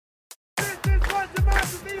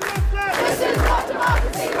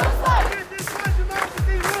democracy looks like. This is what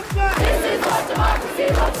democracy looks like. This is what democracy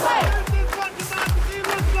looks like. This is what democracy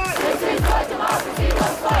looks like. This is what democracy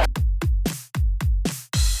looks like.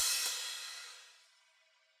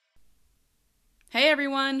 Hey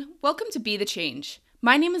everyone, welcome to Be the Change.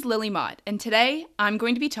 My name is Lily Mott, and today I'm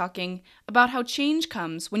going to be talking about how change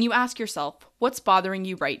comes when you ask yourself what's bothering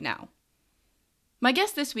you right now. My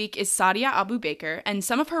guest this week is Sadia Abu Baker, and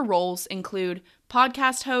some of her roles include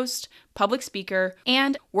podcast host, public speaker,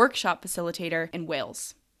 and workshop facilitator in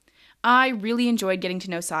Wales. I really enjoyed getting to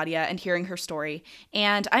know Sadia and hearing her story,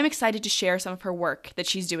 and I'm excited to share some of her work that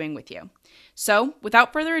she's doing with you. So,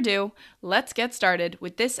 without further ado, let's get started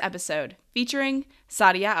with this episode featuring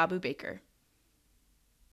Sadia Abu Baker.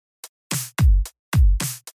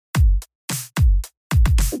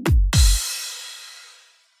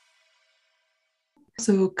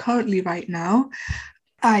 So currently right now,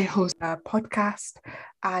 I host a podcast,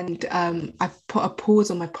 and I've put a pause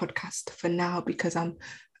on my podcast for now because I'm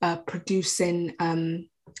producing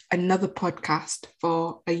another podcast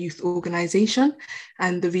for a youth organization.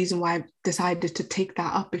 And the reason why I decided to take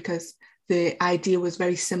that up because the idea was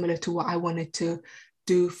very similar to what I wanted to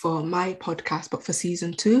do for my podcast, but for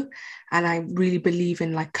season 2. And I really believe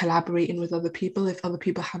in like collaborating with other people. If other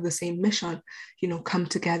people have the same mission, come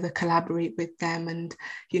together, collaborate with them. And,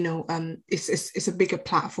 it's a bigger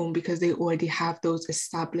platform because they already have those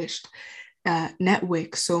established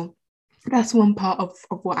networks. So that's one part of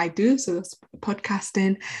what I do. So that's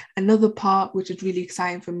podcasting. Another part, which is really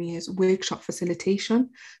exciting for me, is workshop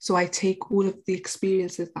facilitation. So I take all of the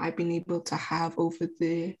experiences that I've been able to have over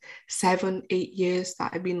the 7-8 years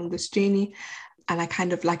that I've been on this journey. And I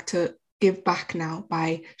kind of like to give back now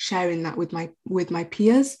by sharing that with my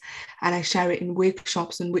peers. And I share it in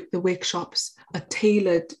workshops, and the workshops are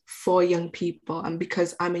tailored for young people. And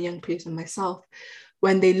because I'm a young person myself,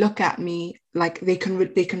 when they look at me, like they can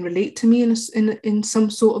relate to me in some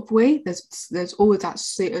sort of way. There's always that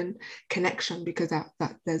certain connection because that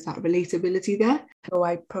there's that relatability there. So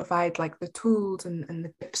I provide like the tools and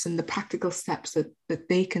the tips and the practical steps that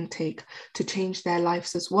they can take to change their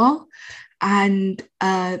lives as well. And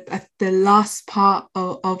the last part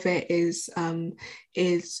of it is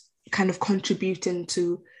kind of contributing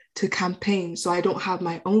to campaigns. So I don't have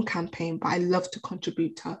my own campaign, but I love to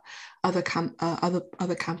contribute to other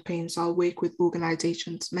campaigns. So I'll work with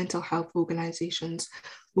organizations, mental health organizations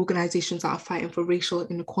that are fighting for racial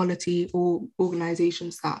inequality, or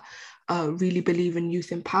organizations that really believe in youth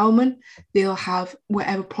empowerment. They'll have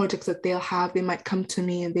whatever projects that they'll have. They might come to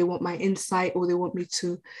me and they want my insight, or they want me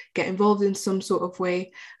to get involved in some sort of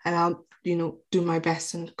way, and I'll do my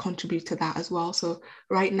best and contribute to that as well. So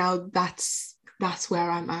right now, that's where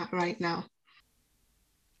I'm at right now.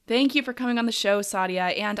 Thank you for coming on the show,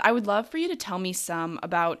 Sadia, and I would love for you to tell me some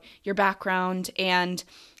about your background and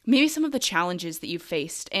maybe some of the challenges that you've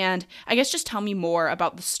faced. And I guess just tell me more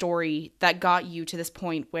about the story that got you to this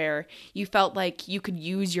point where you felt like you could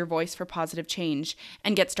use your voice for positive change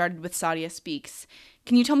and get started with Sadia Speaks.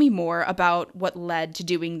 Can you tell me more about what led to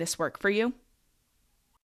doing this work for you?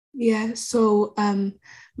 Yeah, so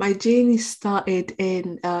my journey started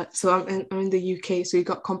in, so I'm in the UK, so you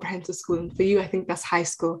got comprehensive school, and for you, I think that's high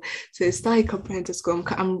school. So it started comprehensive school.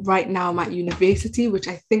 I'm right now, I'm at university, which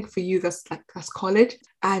I think for you, that's college.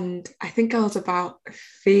 And I think I was about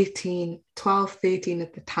 13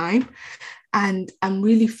 at the time. And I'm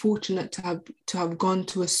really fortunate to have gone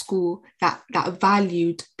to a school that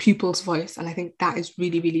valued pupils' voice. And I think that is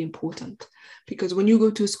really, really important. Because when you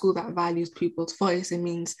go to a school that values pupils' voice, it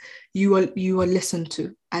means you are listened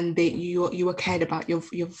to, and you are cared about your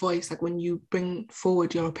voice. Like when you bring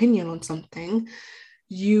forward your opinion on something,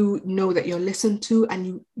 you know that you're listened to,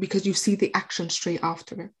 and because you see the action straight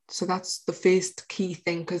after it. So that's the first key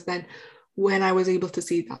thing. Because then when I was able to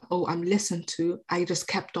see that, oh, I'm listened to, I just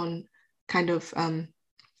kept on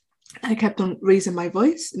I kept on raising my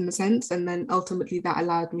voice in the sense, and then ultimately that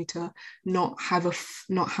allowed me to not have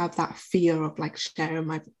that fear of like sharing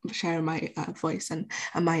my voice and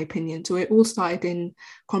my opinion. So it all started in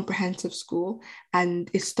comprehensive school, and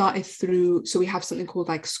it started through. So we have something called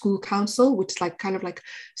like school council, which is like kind of like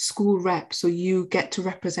school rep. So you get to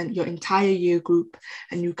represent your entire year group,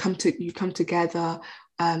 and you come together.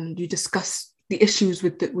 You discuss the issues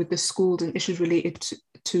with the schools and issues related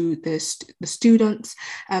to the students.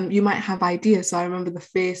 You might have ideas. So I remember the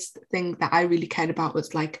first thing that I really cared about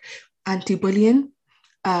was like anti-bullying,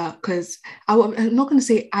 because I'm not going to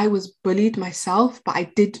say I was bullied myself, but I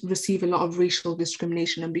did receive a lot of racial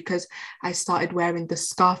discrimination. And because I started wearing the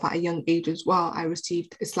scarf at a young age as well, I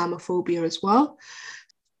received Islamophobia as well.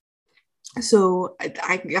 so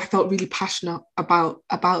I felt really passionate about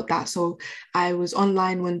that. So I was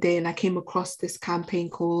online one day and I came across this campaign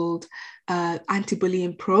called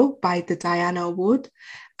Anti-Bullying Pro by the Diana Award,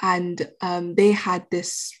 and they had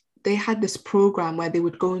this program where they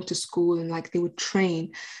would go into school and like they would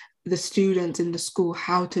train the students in the school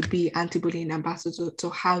how to be anti-bullying ambassadors, so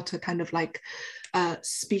how to kind of like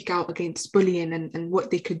speak out against bullying, and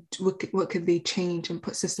what they could what could they change and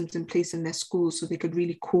put systems in place in their schools so they could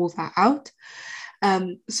really call that out.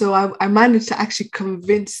 So I managed to actually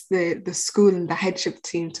convince the school and the headship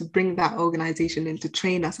team to bring that organization in to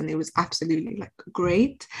train us, and it was absolutely like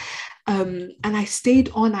great. And I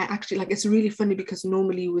stayed on. I actually, like, it's really funny because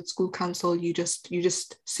normally with school council you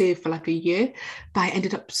just save for like a year, but I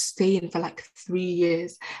ended up staying for like 3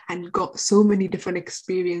 years and got so many different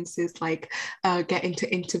experiences, like getting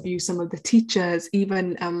to interview some of the teachers.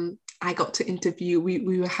 Even I got to interview,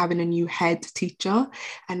 we were having a new head teacher,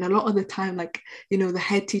 and a lot of the time, like, the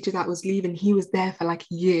head teacher that was leaving, he was there for like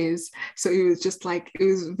years. So it was just like, it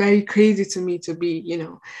was very crazy to me to be,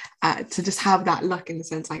 to just have that luck, in the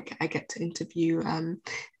sense like I get to interview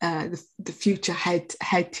the future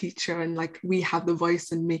head teacher, and like we have the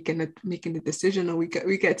voice in making a decision, or we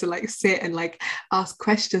get to like sit and like ask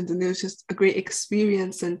questions, and it was just a great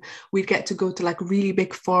experience. And we get to go to like really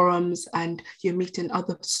big forums, and you're meeting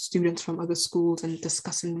other students from other schools and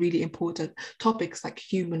discussing really important topics like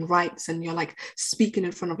human rights, and you're like speaking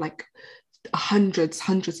in front of like hundreds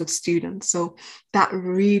of students. So that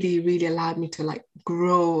really allowed me to like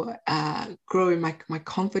grow in my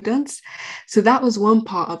confidence. So that was one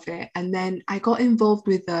part of it. And then I got involved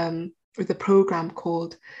with a program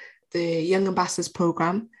called the Young Ambassadors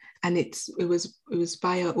Program, and it was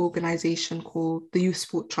by an organization called the Youth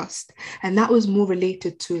Sport Trust, and that was more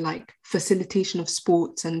related to like facilitation of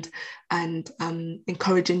sports and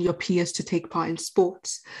encouraging your peers to take part in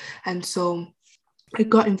sports. And so I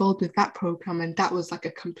got involved with that program, and that was like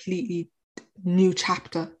a completely new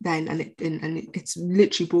chapter then, and it's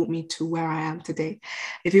literally brought me to where I am today.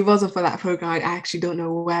 If it wasn't for that program, I actually don't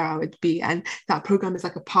know where I would be. And that program is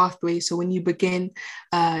like a pathway. So when you begin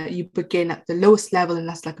at the lowest level, and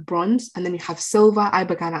that's like bronze, and then you have silver. I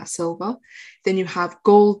began at silver, then you have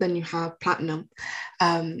gold, then you have platinum,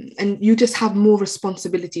 and you just have more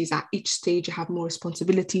responsibilities at each stage. You have more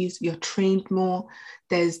responsibilities, you're trained more,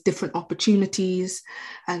 there's different opportunities.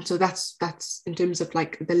 And so that's in terms of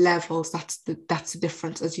like the levels, that's the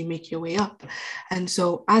difference as you make your way up. And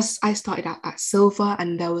so as I started at silver,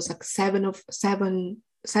 and there was like seven of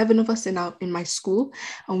us in my school,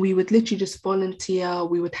 and we would literally just volunteer.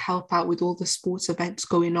 We would help out with all the sports events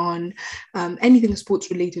going on, anything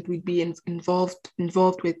sports related, we'd be involved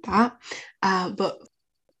with that. But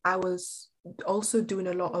I was also doing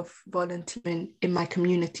a lot of volunteering in my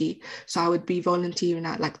community. So I would be volunteering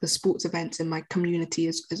at like the sports events in my community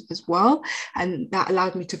as well. And that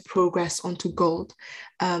allowed me to progress onto gold.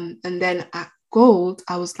 And then at gold,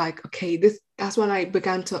 I was like, okay, that's when I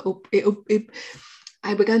began to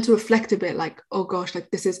I began to reflect a bit, like, oh gosh, like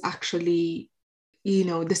this is actually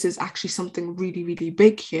something really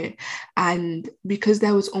big here. And because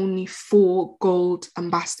there was only 4 gold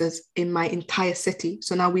ambassadors in my entire city,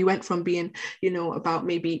 so now we went from being about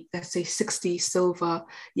maybe, let's say, 60 silver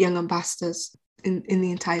young ambassadors in the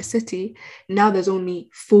entire city. Now there's only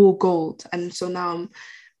 4 gold, and so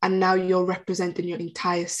now you're representing your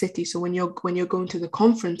entire city. So when you're going to the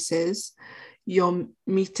conferences, you're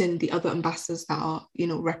meeting the other ambassadors that are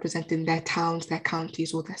representing their towns, their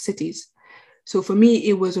counties, or their cities. So for me,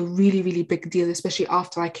 it was a really big deal, especially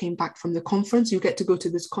after I came back from the conference. You get to go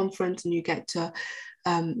to this conference and you get to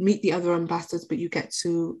meet the other ambassadors, but you get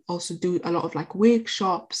to also do a lot of like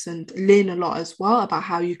workshops and learn a lot as well about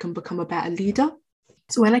how you can become a better leader.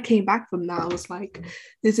 So when I came back from that, I was like,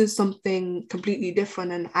 this is something completely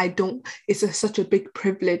different, and it's such a big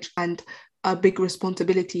privilege and a big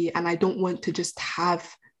responsibility, and I don't want to just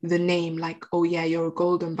have the name like, oh yeah, you're a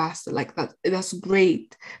gold ambassador, like that's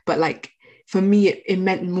great, but like for me, it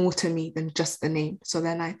meant more to me than just the name. So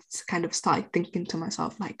then I kind of started thinking to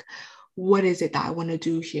myself, like, what is it that I want to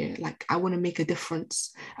do here? Like, I want to make a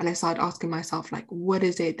difference. And I started asking myself, like, what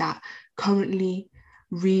is it that currently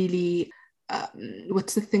really,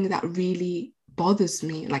 what's the thing that really bothers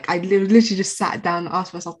me? Like, I literally just sat down and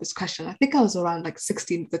asked myself this question. I think I was around like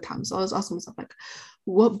 16 at the time. So I was asking myself, like,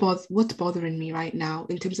 what's bothering me right now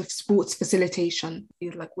in terms of sports facilitation?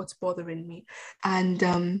 Like, what's bothering me?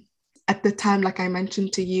 And at the time, like I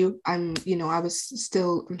mentioned to you, I was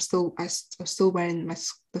still wearing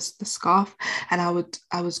the scarf, and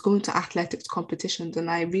I was going to athletics competitions, and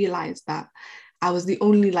I realized that I was the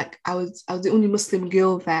only Muslim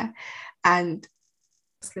girl there, and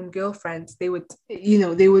Muslim girlfriends, they would,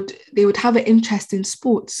 they would have an interest in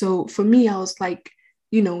sports. So for me, I was like,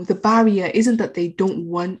 the barrier isn't that they don't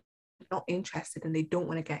want, not interested and they don't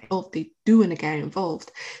want to get involved. They do want to get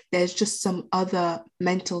involved. There's just some other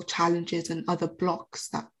mental challenges and other blocks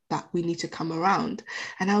that we need to come around.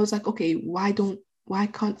 And I was like, okay, why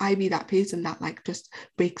can't I be that person that like just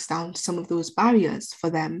breaks down some of those barriers for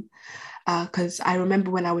them? Because I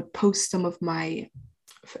remember when I would post some of my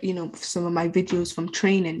videos from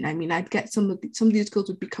training, I mean, I'd get some of these girls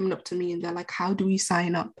would be coming up to me and they're like, how do we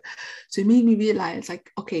sign up? So it made me realize,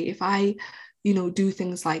 like, okay, if I do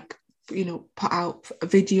things like put out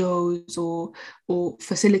videos or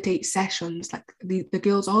facilitate sessions, like the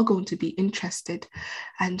girls are going to be interested.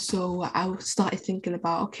 And so I started thinking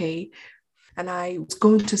about, okay, and I was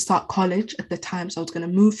going to start college at the time. So I was going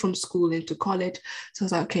to move from school into college. So I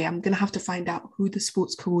was like, okay, I'm going to have to find out who the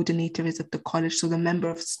sports coordinator is at the college. So the member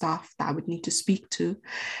of staff that I would need to speak to.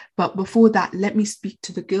 But before that, let me speak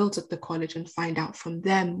to the girls at the college and find out from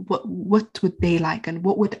them what would they like and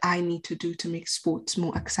what would I need to do to make sports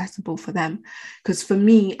more accessible for them. Because for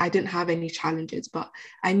me, I didn't have any challenges, but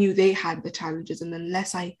I knew they had the challenges. And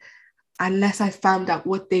unless I found out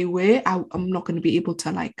what they were, I'm not going to be able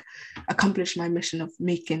to like accomplish my mission of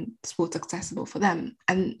making sports accessible for them.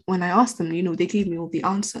 And when I asked them, they gave me all the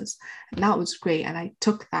answers, and that was great. And I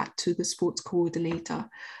took that to the sports coordinator,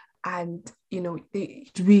 and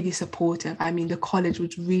they really supportive. I mean, the college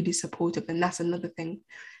was really supportive, and that's another thing.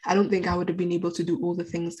 I don't think I would have been able to do all the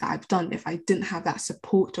things that I've done if I didn't have that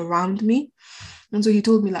support around me. And so he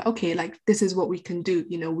told me, like, okay, like, this is what we can do.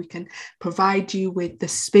 We can provide you with the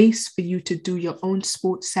space for you to do your own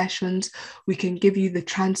sports sessions. We can give you the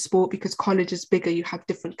transport, because college is bigger, you have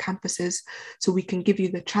different campuses. So we can give you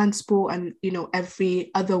the transport, and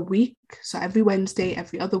every other week, so every Wednesday,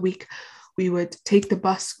 every other week, we would take the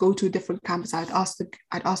bus, go to a different campus. I'd ask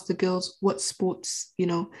the girls what sports,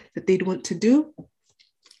 that they'd want to do.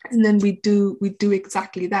 And then we do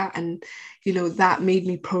exactly that. And, that made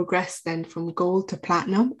me progress then from gold to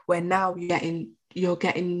platinum, where now you're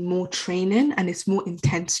getting more training, and it's more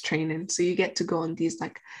intense training. So you get to go on these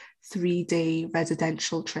like 3-day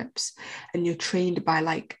residential trips, and you're trained by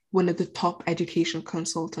like one of the top education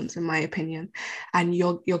consultants, in my opinion. And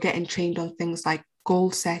you're getting trained on things like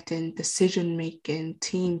goal setting, decision making,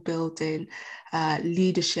 team building,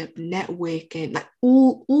 leadership, networking, like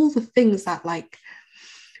all the things that, like,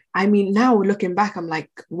 I mean, now looking back, I'm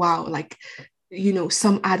like, wow, like,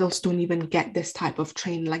 some adults don't even get this type of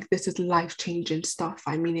training. Like, this is life-changing stuff.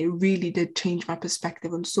 I mean, it really did change my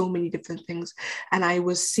perspective on so many different things. And I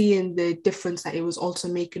was seeing the difference that it was also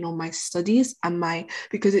making on my studies and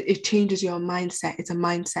because it changes your mindset. It's a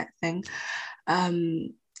mindset thing.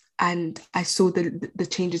 And I saw the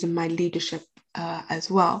changes in my leadership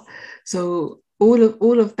as well. So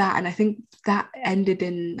all of that, and I think that ended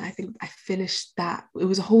in, I think I finished that, it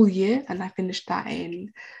was a whole year, and I finished that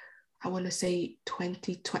in, I want to say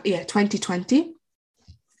 2020.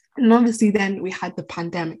 And obviously then we had the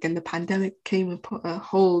pandemic, and the pandemic came and put a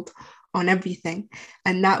hold on everything.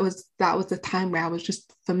 And that was the time where I was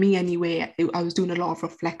just, for me anyway, I was doing a lot of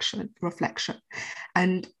reflection.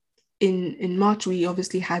 And in March, we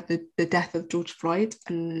obviously had the death of George Floyd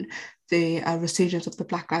and the resurgence of the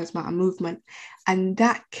Black Lives Matter movement. And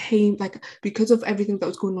that came, like, because of everything that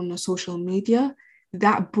was going on social media,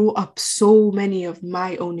 that brought up so many of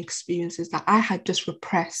my own experiences that I had just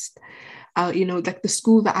repressed. Like the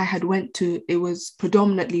school that I had went to, it was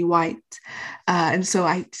predominantly white. And so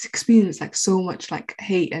I experienced like so much like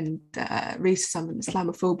hate and racism and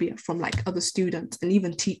Islamophobia from like other students and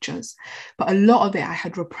even teachers. But a lot of it I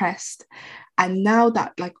had repressed. And now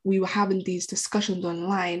that like we were having these discussions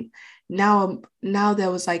online, now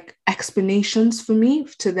there was like explanations for me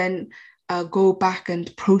to then go back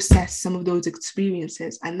and process some of those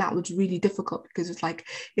experiences. And that was really difficult, because it's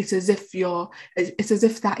as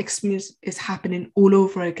if that experience is happening all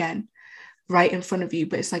over again right in front of you,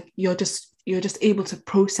 but it's like you're just able to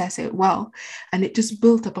process it well. And it just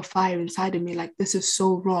built up a fire inside of me, like, this is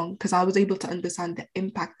so wrong, because I was able to understand the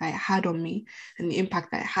impact that it had on me. And the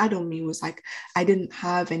impact that it had on me was like, I didn't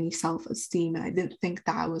have any self-esteem, and I didn't think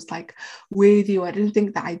that I was like worthy, or I didn't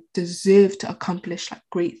think that I deserved to accomplish like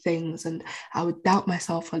great things, and I would doubt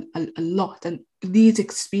myself a lot. And these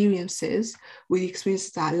experiences were the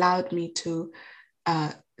experiences that allowed me to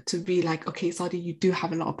be like, okay, Sadia, you do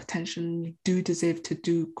have a lot of potential, and you do deserve to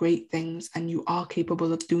do great things, and you are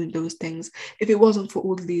capable of doing those things. If it wasn't for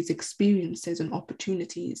all these experiences and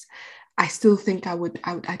opportunities, I still think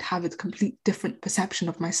I'd have a complete different perception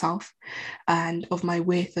of myself and of my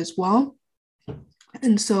worth as well.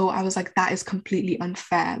 And so I was like, that is completely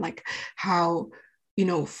unfair, like how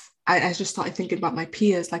I just started thinking about my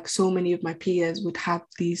peers. Like, so many of my peers would have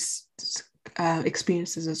these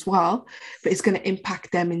experiences as well, but it's going to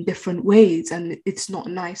impact them in different ways, and it's not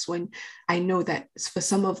nice when I know that for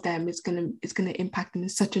some of them it's going to impact them in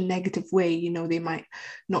such a negative way. They might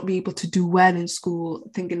not be able to do well in school,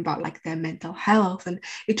 thinking about like their mental health, and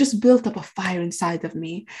it just built up a fire inside of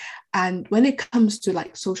me. And when it comes to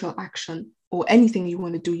like social action or anything you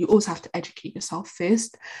want to do, you also have to educate yourself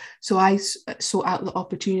first. So I saw out the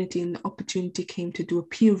opportunity, and the opportunity came to do a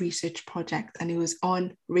peer research project, and it was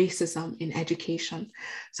on racism in education.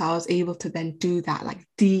 So I was able to then do that like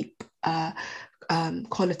deep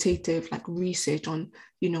qualitative like research on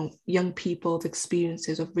young people's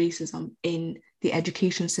experiences of racism in the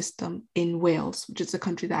education system in Wales, which is the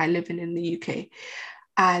country that I live in the UK.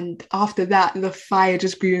 And after that, the fire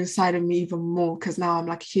just grew inside of me even more, because now I'm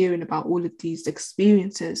like hearing about all of these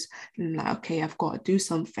experiences, and I'm like, okay, I've got to do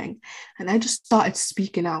something. And I just started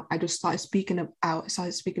speaking out. I started speaking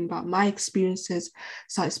about my experiences,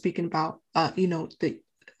 started speaking about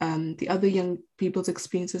the other young people's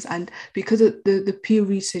experiences. And because of the peer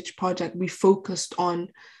research project, we focused on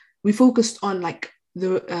like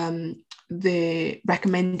the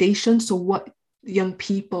recommendations, so what young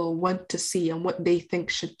people want to see and what they think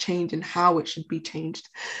should change and how it should be changed.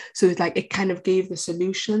 So it's like it kind of gave the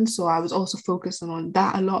solution. So I was also focusing on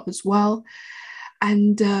that a lot as well.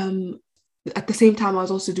 And at the same time, I was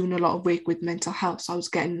also doing a lot of work with mental health. So I was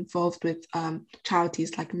getting involved with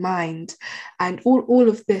charities like Mind, and all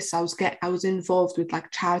of this. I was involved with like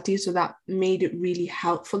charities, so that made it really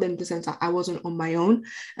helpful in the sense that I wasn't on my own,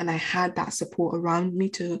 and I had that support around me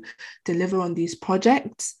to deliver on these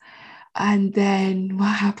projects. And then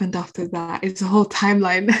what happened after that? It's a whole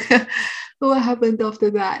timeline. What happened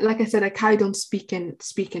after that? Like I said, I carried on speaking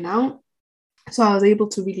out. So I was able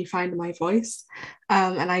to really find my voice.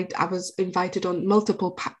 And I was invited on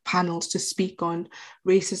multiple panels to speak on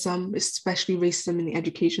racism, especially racism in the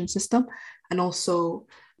education system. And also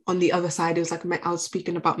on the other side, it was like I was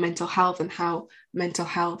speaking about mental health and how mental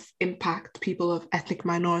health impact people of ethnic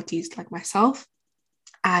minorities like myself.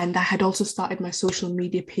 And I had also started my social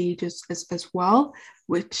media pages as well,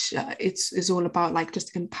 which it's all about like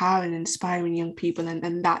just empowering and inspiring young people.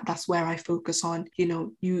 And that's where I focus on,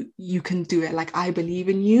 you can do it. Like, I believe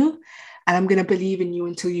in you, and I'm going to believe in you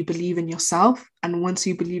until you believe in yourself. And once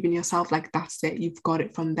you believe in yourself, like, that's it, you've got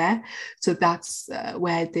it from there. So that's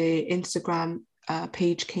where the Instagram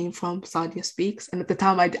page came from, Sadia Speaks. And at the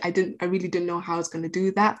time, I really didn't know how I was going to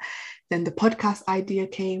do that. Then the podcast idea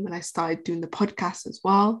came, and I started doing the podcast as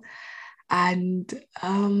well. And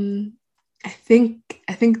I think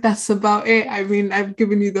that's about it. I mean, I've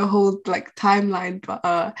given you the whole like timeline, but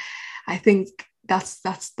I think that's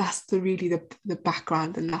the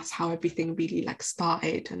background, and that's how everything really like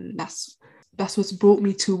started, and that's what's brought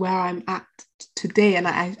me to where I'm at today. And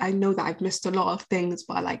I know that I've missed a lot of things,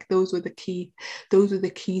 but like those were the key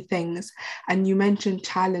things. And you mentioned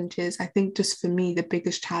challenges. I think just for me, the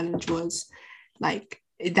biggest challenge was like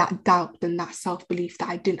that doubt and that self-belief that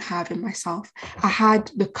I didn't have in myself. I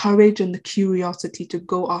had the courage and the curiosity to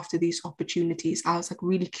go after these opportunities. I was like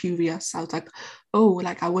really curious. I was like, oh,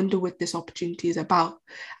 like I wonder what this opportunity is about.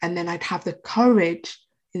 And then I'd have the courage,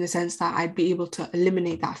 in the sense that I'd be able to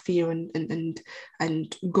eliminate that fear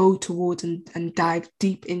and go towards and dive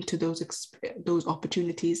deep into those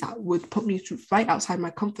opportunities that would put me right outside my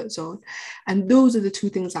comfort zone. And those are the two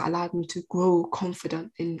things that allowed me to grow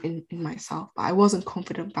confident in myself. But I wasn't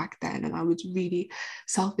confident back then, and I was really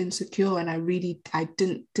self-insecure, and I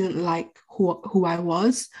didn't like who I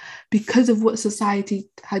was, because of what society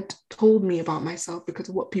had told me about myself, because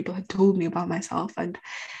of what people had told me about myself. And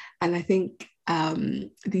I think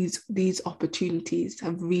these opportunities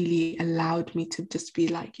have really allowed me to just be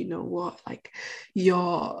like, you know what, like,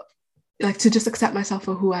 you're like, to just accept myself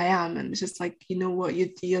for who I am. And it's just like, you know what,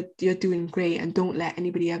 you're doing great, and don't let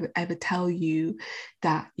anybody ever tell you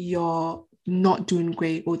that you're not doing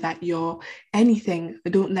great, or that you're anything.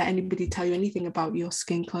 Don't let anybody tell you anything about your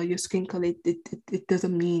skin color. Your skin color, it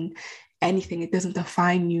doesn't mean anything. It doesn't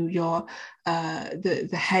define you. Your the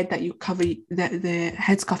head that you cover, the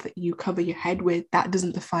headscarf that you cover your head with, that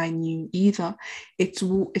doesn't define you either. It's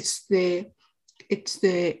the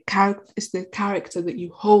character that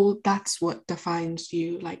you hold. That's what defines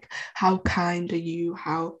you. Like, how kind are you,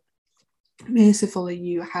 how merciful are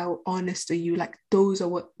you, how honest are you? Like, those are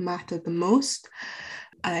what matter the most.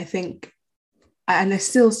 And I think, and it's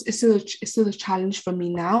still a challenge for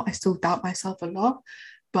me now. I still doubt myself a lot,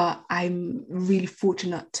 but I'm really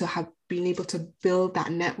fortunate to have been able to build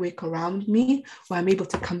that network around me, where I'm able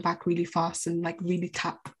to come back really fast and like really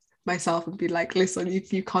tap myself and be like, listen,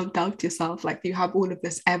 you can't doubt yourself. Like, you have all of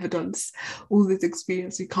this evidence, all this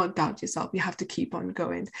experience, you can't doubt yourself. You have to keep on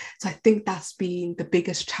going. So I think that's been the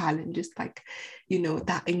biggest challenge, is like,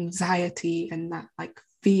 that anxiety and that like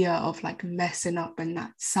fear of like messing up and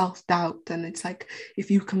that self-doubt. And it's like,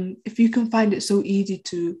 if you can find it so easy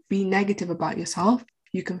to be negative about yourself,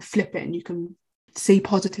 you can flip it and you can say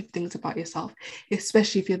positive things about yourself,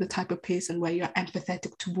 especially if you're the type of person where you're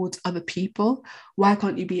empathetic towards other people. Why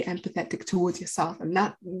can't you be empathetic towards yourself? And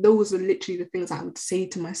those are literally the things I would say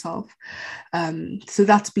to myself. So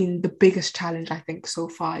that's been the biggest challenge, I think, so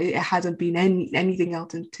far. It hasn't been anything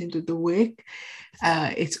else in terms of the work.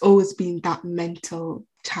 It's always been that mental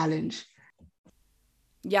challenge.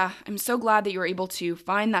 Yeah, I'm so glad that you were able to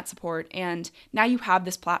find that support, and now you have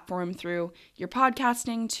this platform through your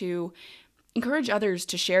podcasting to encourage others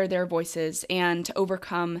to share their voices and to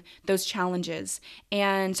overcome those challenges.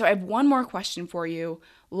 And so I have one more question for you.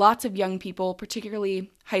 Lots of young people,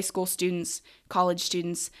 particularly high school students, college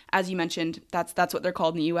students, as you mentioned, that's what they're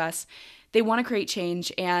called in the US. They want to create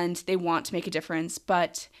change and they want to make a difference,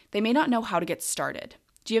 but they may not know how to get started.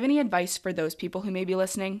 Do you have any advice for those people who may be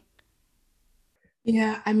listening?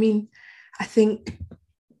 Yeah, I mean, I think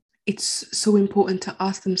it's so important to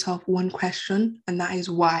ask themselves one question, and that is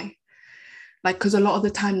why. Like, because a lot of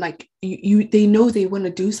the time, like they know they want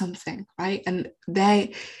to do something, right? And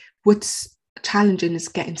what's challenging is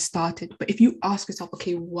getting started. But if you ask yourself,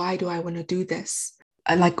 okay, why do I want to do this?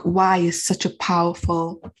 And like, why is such a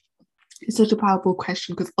powerful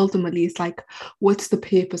question, because ultimately it's like, what's the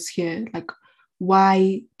purpose here? Like,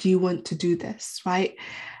 why do you want to do this, right?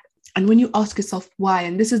 And when you ask yourself why,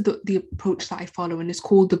 and this is the approach that I follow, and it's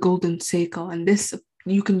called the golden circle. And this,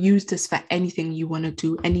 you can use this for anything you want to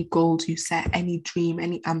do, any goals you set, any dream,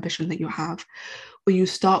 any ambition that you have. But you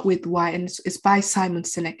start with why, and it's by Simon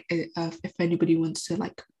Sinek, if anybody wants to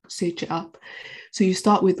like search it up. So you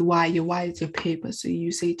start with why. Your why is your purpose. So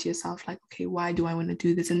you say to yourself, like, okay, why do I want to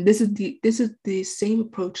do this? And this is the same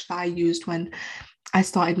approach that I used when I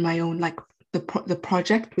started my own, like, the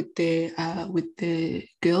project with the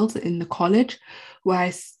girls in the college,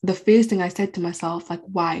 where the first thing I said to myself, like,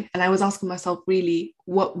 why? And I was asking myself, really,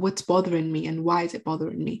 what's bothering me and why is it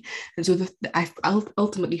bothering me? And so I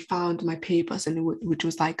ultimately found my purpose, and which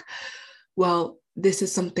was like, well, this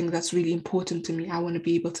is something that's really important to me. I want to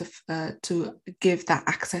be able to give that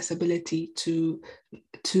accessibility to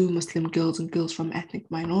Muslim girls and girls from ethnic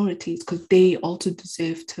minorities, because they also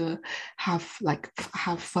deserve to have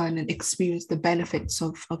fun and experience the benefits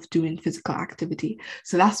of doing physical activity.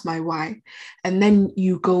 So that's my why. And then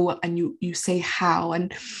you go and you say how,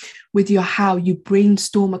 and with your how, you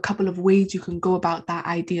brainstorm a couple of ways you can go about that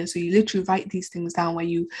idea. So you literally write these things down, where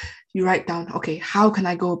you write down, okay, how can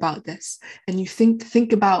I go about this? And you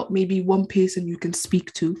think about maybe one person you can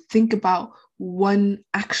speak to. Think about one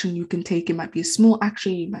action you can take. It might be a small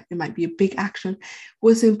action, it might be a big action.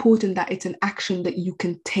 What's important, that it's an action that you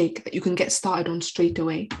can take, that you can get started on straight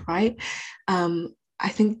away, right? I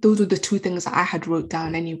think those are the two things that I had wrote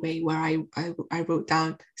down anyway, where I wrote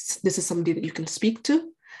down, this is somebody that you can speak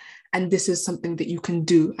to, and this is something that you can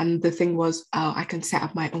do. And the thing was, I can set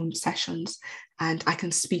up my own sessions and I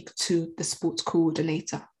can speak to the sports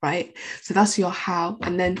coordinator, right? So that's your how.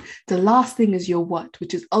 And then the last thing is your what,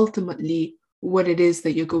 which is ultimately what it is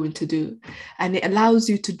that you're going to do. And it allows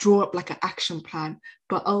you to draw up like an action plan.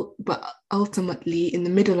 But ultimately, in the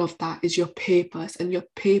middle of that is your purpose. And your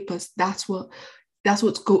purpose, that's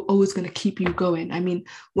what's always going to keep you going. I mean,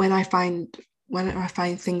 when I find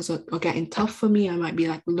things are getting tough for me, I might be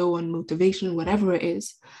like low on motivation, whatever it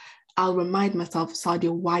is, I'll remind myself,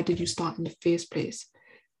 Sadia, why did you start in the first place?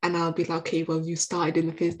 And I'll be like, okay, well, you started in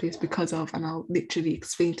the first place because of, and I'll literally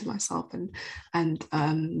explain to myself and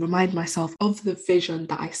remind myself of the vision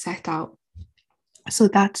that I set out. So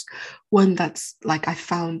that's one that's like I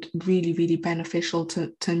found really, really beneficial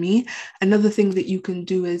to me. Another thing that you can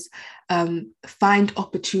do is find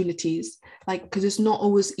opportunities, like, because it's not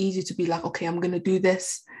always easy to be like, okay, I'm going to do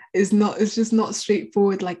this. It's just not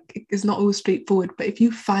straightforward. Like, it's not always straightforward. But if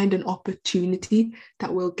you find an opportunity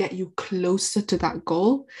that will get you closer to that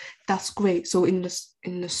goal, that's great. So in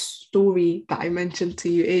the story that I mentioned to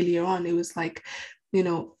you earlier on, it was like,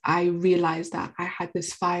 I realized that I had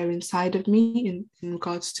this fire inside of me in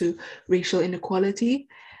regards to racial inequality,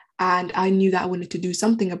 and I knew that I wanted to do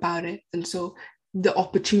something about it. And so the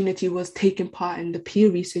opportunity was taking part in the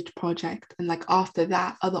peer research project, and like after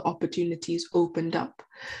that other opportunities opened up.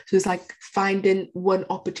 So it's like finding one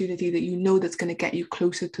opportunity that you know that's going to get you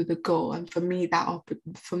closer to the goal. And for me,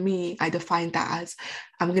 I define that as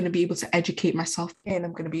I'm going to be able to educate myself and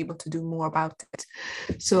I'm going to be able to do more about it.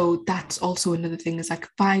 So that's also another thing, is like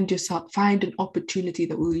find an opportunity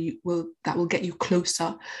that will get you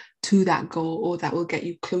closer to that goal, or that will get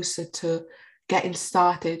you closer to getting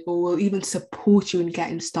started, or will even support you in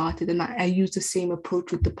getting started. And I use the same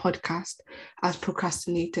approach with the podcast. I was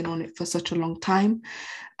procrastinating on it for such a long time.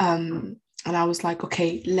 And I was like,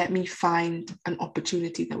 okay, let me find an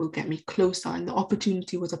opportunity that will get me closer. And the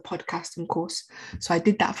opportunity was a podcasting course. So I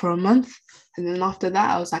did that for a month. And then after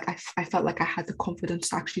that, I was like, I felt like I had the confidence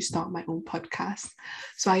to actually start my own podcast.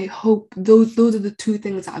 So I hope those are the two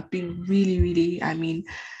things that have been really, really,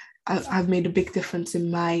 I've made a big difference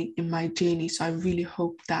in my journey. So I really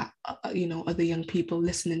hope that other young people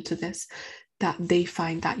listening to this, that they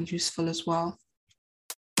find that useful as well.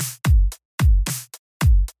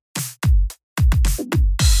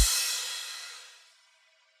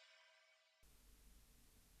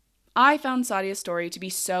 I found Sadia's story to be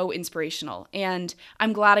so inspirational, and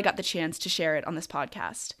I'm glad I got the chance to share it on this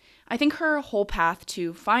podcast. I think her whole path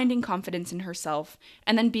to finding confidence in herself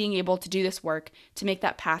and then being able to do this work to make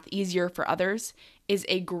that path easier for others is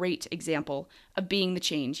a great example of being the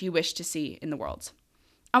change you wish to see in the world.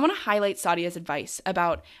 I want to highlight Sadia's advice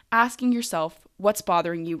about asking yourself what's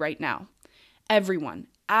bothering you right now. Everyone,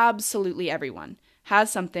 absolutely everyone, has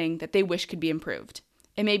something that they wish could be improved.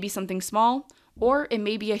 It may be something small, or it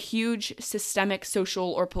may be a huge systemic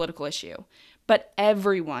social or political issue, but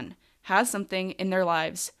everyone has something in their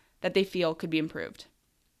lives that they feel could be improved.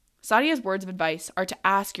 Sadia's words of advice are to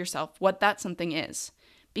ask yourself what that something is,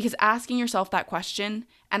 because asking yourself that question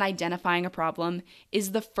and identifying a problem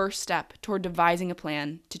is the first step toward devising a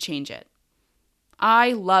plan to change it.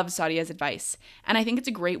 I love Sadia's advice, and I think it's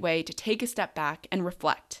a great way to take a step back and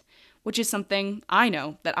reflect, which is something I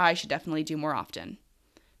know that I should definitely do more often.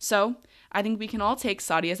 So, I think we can all take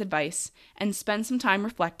Sadia's advice and spend some time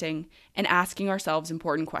reflecting and asking ourselves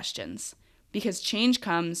important questions, because change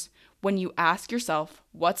comes when you ask yourself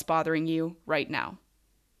what's bothering you right now.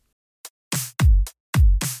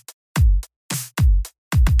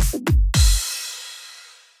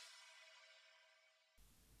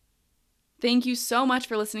 Thank you so much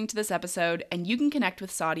for listening to this episode, and you can connect with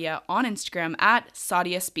Sadia on Instagram at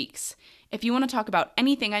Sadia Speaks. If you want to talk about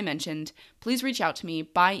anything I mentioned, please reach out to me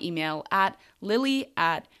by email at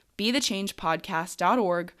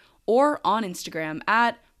lily@bethechangepodcast.org or on Instagram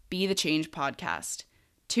at bethechangepodcast.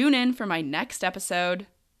 Tune in for my next episode,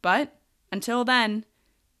 but until then,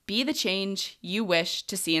 be the change you wish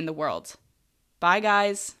to see in the world. Bye,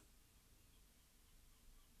 guys.